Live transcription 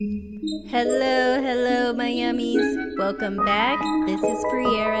Hello, my yummies. Welcome back. This is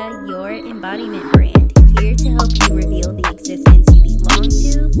Briera, your embodiment brand, here to help you reveal the existence you belong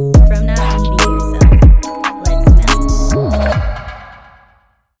to from not leaving yourself. Let's melt.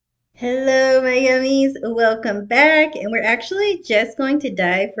 Hello, my yummies. Welcome back. And we're actually just going to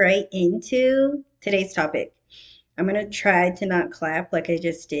dive right into today's topic. I'm going to try to not clap like I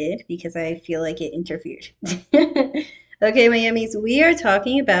just did because I feel like it interfered. Okay, my yummies, we are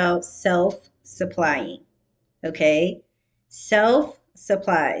talking about self-supplying. Okay,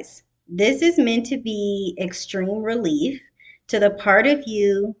 self-supplies. This is meant to be extreme relief to the part of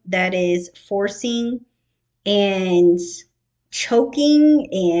you that is forcing and choking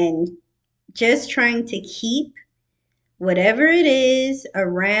and just trying to keep whatever it is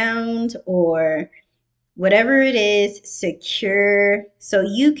around or whatever it is secure so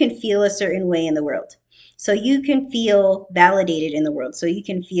you can feel a certain way in the world. So you can feel validated in the world. So you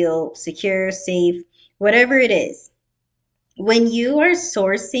can feel secure, safe, whatever it is. When you are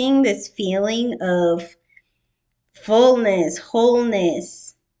sourcing this feeling of fullness,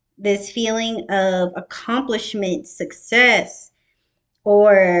 wholeness, this feeling of accomplishment, success,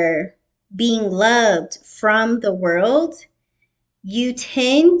 or being loved from the world, you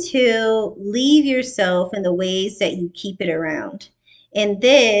tend to leave yourself in the ways that you keep it around. And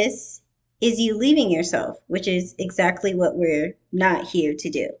this is you leaving yourself, which is exactly what we're not here to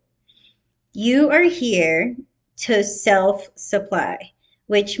do. You are here to self-supply,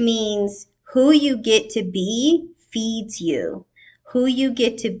 which means who you get to be feeds you. Who you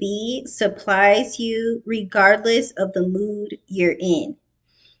get to be supplies you regardless of the mood you're in.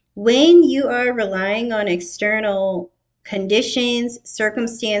 When you are relying on external conditions,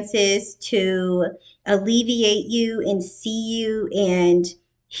 circumstances to alleviate you and see you and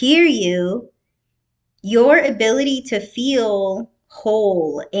hear you, your ability to feel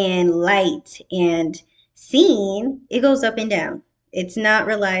whole and light and seen, it goes up and down. It's not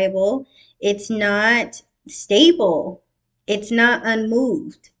reliable. It's not stable. It's not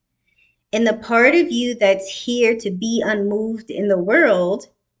unmoved. And the part of you that's here to be unmoved in the world,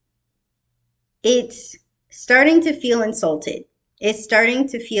 it's starting to feel insulted. It's starting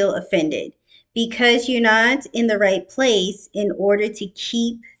to feel offended because you're not in the right place in order to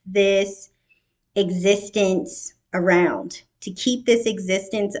keep this existence around, to keep this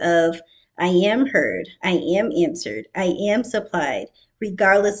existence of I am heard, I am answered, I am supplied,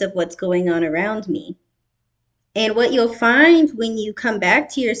 regardless of what's going on around me. And what you'll find when you come back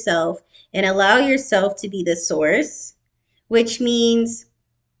to yourself and allow yourself to be the source, which means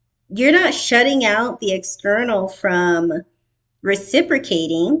you're not shutting out the external from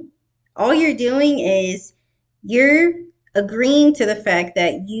reciprocating. All you're doing is you're agreeing to the fact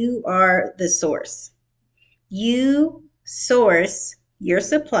that you are the source. You source your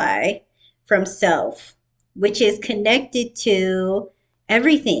supply from self, which is connected to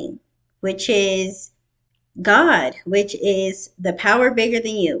everything, which is God, which is the power bigger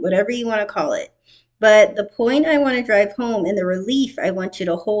than you, whatever you want to call it. But the point I want to drive home and the relief I want you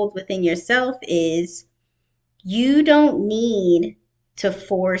to hold within yourself is you don't need to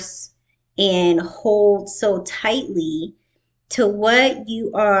force and hold so tightly to what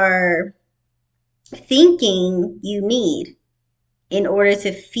you are thinking you need in order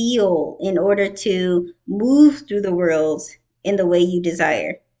to feel, in order to move through the world in the way you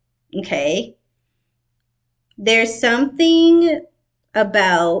desire. Okay? There's something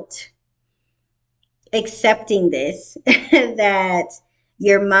about accepting this that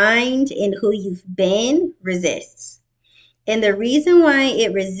your mind and who you've been resists. And the reason why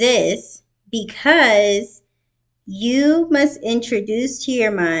it resists, because you must introduce to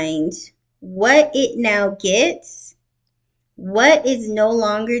your mind what it now gets, what is no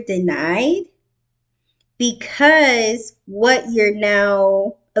longer denied, because what you're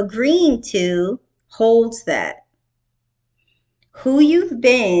now agreeing to holds that. Who you've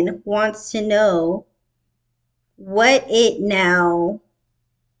been wants to know what it now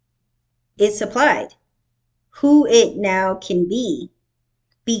is supplied, who it now can be,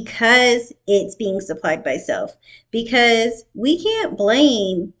 because it's being supplied by self. Because we can't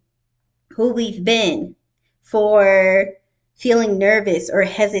blame who we've been for feeling nervous or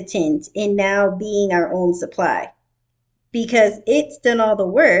hesitant in now being our own supply, because it's done all the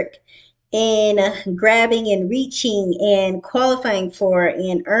work in grabbing and reaching and qualifying for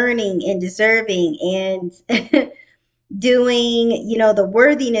and earning and deserving and doing, the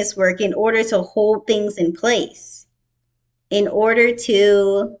worthiness work in order to hold things in place, in order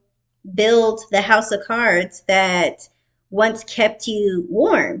to build the house of cards that once kept you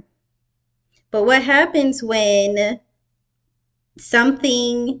warm. But what happens when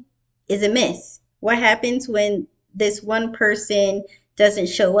something is a miss? What happens when this one person doesn't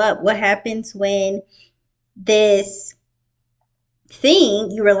show up? What happens when this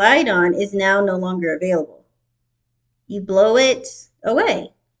thing you relied on is now no longer available? You blow it away,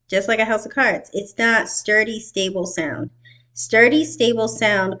 just like a house of cards. It's not sturdy, stable sound. Sturdy, stable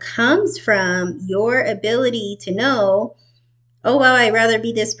sound comes from your ability to know, oh, well, I'd rather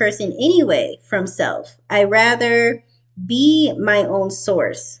be this person anyway, from self. I'd rather be my own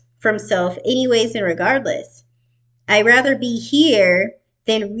source from self, anyways and regardless. I'd rather be here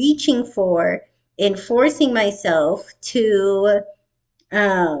than reaching for and forcing myself to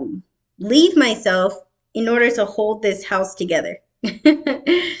um, leave myself in order to hold this house together.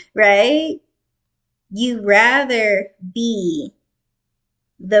 Right? You rather be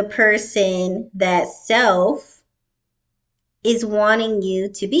the person that self is wanting you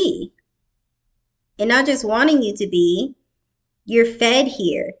to be. And not just wanting you to be, you're fed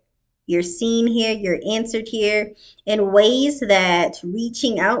here. You're seen here, you're answered here in ways that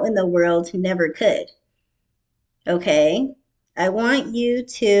reaching out in the world never could. Okay? I want you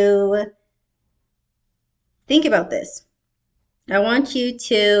to think about this. I want you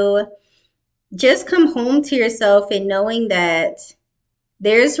to just come home to yourself in knowing that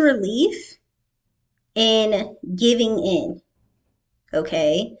there's relief in giving in.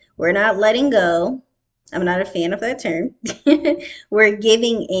 Okay? We're not letting go. I'm not a fan of that term. We're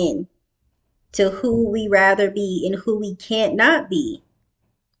giving in to who we rather be and who we can't not be.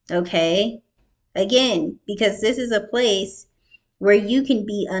 Okay? Again, because this is a place where you can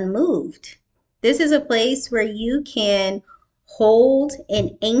be unmoved. This is a place where you can hold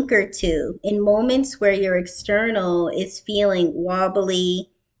and anchor to in moments where your external is feeling wobbly,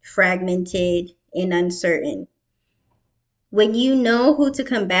 fragmented, and uncertain. When you know who to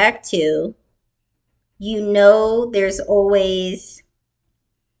come back to, you know there's always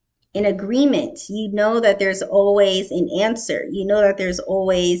an agreement. You know that there's always an answer. You know that there's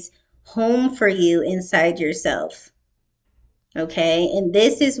always home for you inside yourself. Okay? And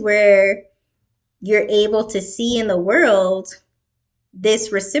this is where you're able to see in the world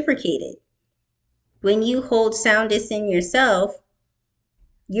this reciprocated. When you hold soundness in yourself,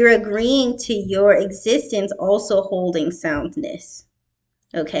 you're agreeing to your existence also holding soundness.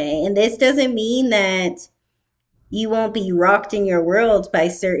 Okay? And this doesn't mean that you won't be rocked in your world by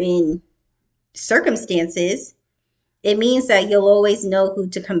certain circumstances. It means that you'll always know who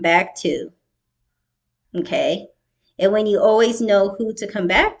to come back to. Okay? And when you always know who to come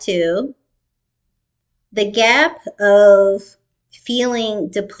back to, the gap of feeling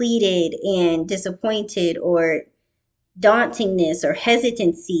depleted and disappointed or dauntingness or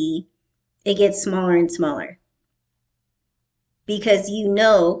hesitancy, it gets smaller and smaller because you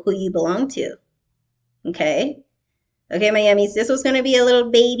know who you belong to. Okay? Okay, Miamis, this was going to be a little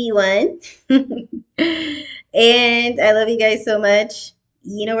baby one. And I love you guys so much.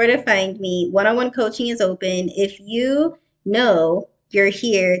 You know where to find me. One-on-one coaching is open. If you know you're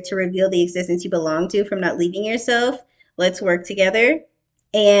here to reveal the existence you belong to from not leaving yourself, let's work together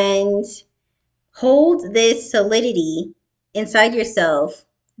and hold this solidity inside yourself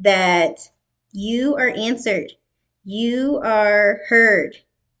that you are answered, you are heard,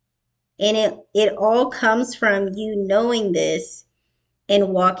 and it all comes from you knowing this and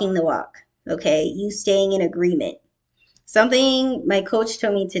walking the walk. Okay, you staying in agreement. Something my coach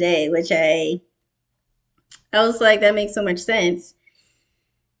told me today, which I was like, that makes so much sense.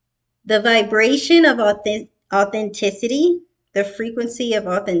 The vibration of authenticity, the frequency of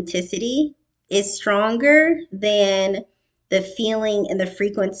authenticity is stronger than the feeling and the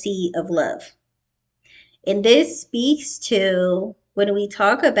frequency of love. And this speaks to when we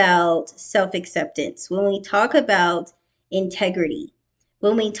talk about self-acceptance, when we talk about integrity,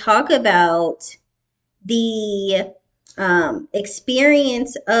 when we talk about the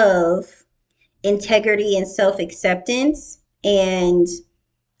experience of integrity and self-acceptance and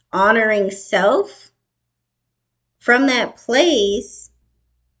honoring self, from that place,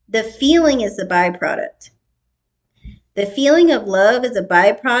 the feeling is the byproduct. The feeling of love is a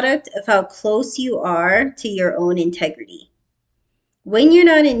byproduct of how close you are to your own integrity. When you're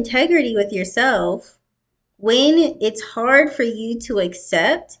not in integrity with yourself, when it's hard for you to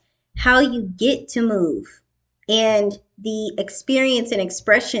accept how you get to move and the experience and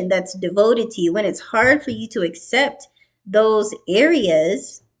expression that's devoted to you, when it's hard for you to accept those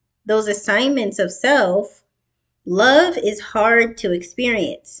areas, those assignments of self, love is hard to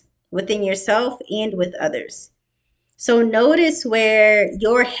experience within yourself and with others. So notice where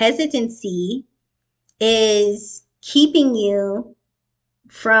your hesitancy is keeping you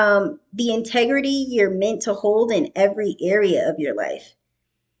from the integrity you're meant to hold in every area of your life.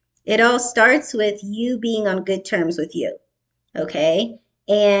 It all starts with you being on good terms with you, okay?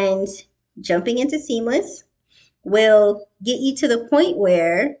 And jumping into Seamless will get you to the point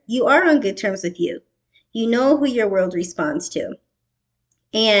where you are on good terms with you. You know who your world responds to.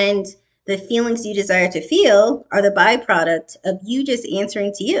 And the feelings you desire to feel are the byproduct of you just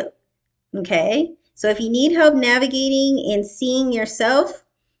answering to you. Okay? So if you need help navigating and seeing yourself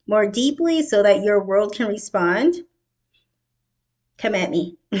more deeply so that your world can respond, come at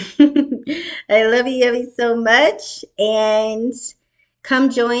me. I love you, Yummy, so much. And come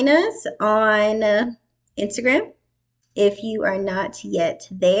join us on Instagram if you are not yet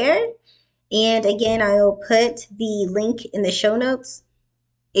there. And again, I will put the link in the show notes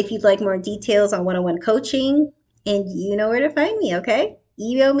if you'd like more details on one-on-one coaching. And you know where to find me, okay?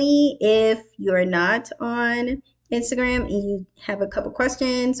 Email me if you're not on Instagram and you have a couple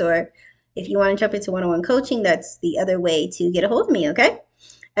questions, or if you want to jump into one-on-one coaching, that's the other way to get a hold of me, okay?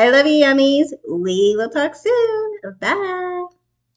 I love you, yummies. We will talk soon. Bye.